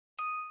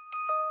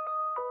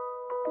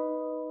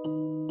Welcome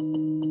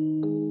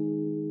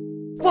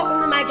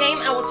to my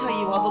game, I will tell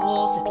you all the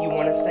rules if you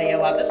want to stay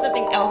alive. There's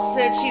nothing else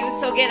to choose,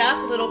 so get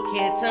up, little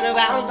kid, turn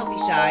around, don't be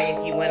shy.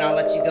 If you win, I'll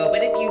let you go,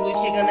 but if you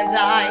lose, you're gonna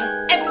die.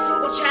 Every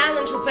single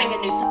challenge will bring a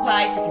new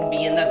surprise. It can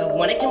be another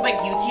one, it can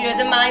bring you to your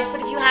demise.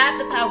 But if you have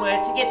the power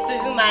to get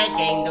through my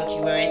game, don't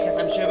you worry,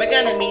 cause I'm sure we're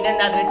gonna meet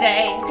another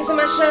day. Cause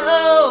on my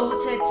show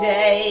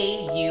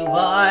today, you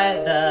are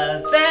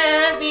the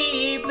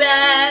very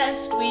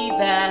best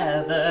we've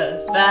ever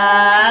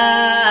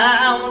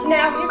found.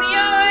 Now here we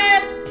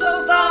are,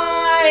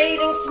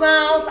 providing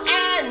smiles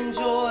and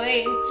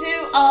joy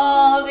to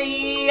all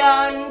the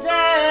underground.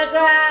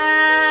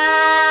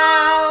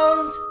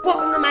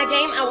 Welcome to my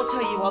game, I will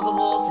tell you all the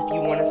rules if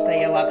you want to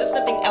stay alive. There's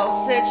nothing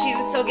else to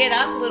choose, so get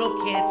up, little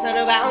kid, turn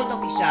around,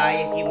 don't be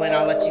shy. If you win,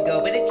 I'll let you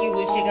go, but if you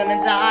lose, you're gonna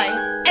die.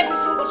 Every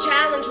single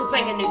challenge will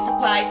bring a new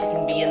surprise. It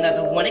can be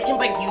another one, it can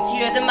bring you to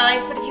your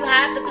demise. But if you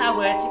have the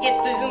power to get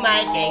through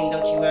my game,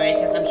 don't you worry,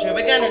 cause I'm sure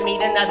we're gonna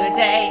meet another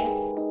day.